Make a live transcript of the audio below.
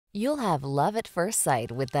You'll have love at first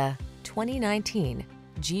sight with the 2019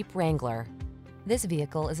 Jeep Wrangler. This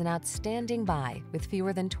vehicle is an outstanding buy with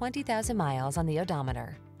fewer than 20,000 miles on the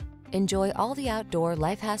odometer. Enjoy all the outdoor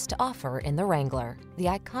life has to offer in the Wrangler, the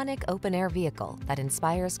iconic open-air vehicle that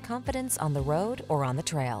inspires confidence on the road or on the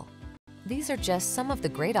trail. These are just some of the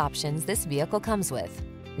great options this vehicle comes with: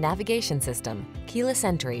 navigation system, keyless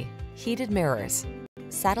entry, heated mirrors,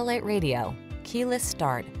 satellite radio, keyless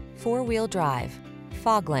start, four-wheel drive,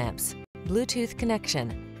 fog lamps, Bluetooth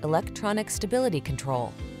connection, electronic stability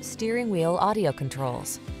control, steering wheel audio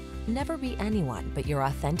controls. Never be anyone but your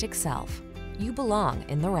authentic self. You belong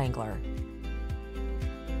in the Wrangler.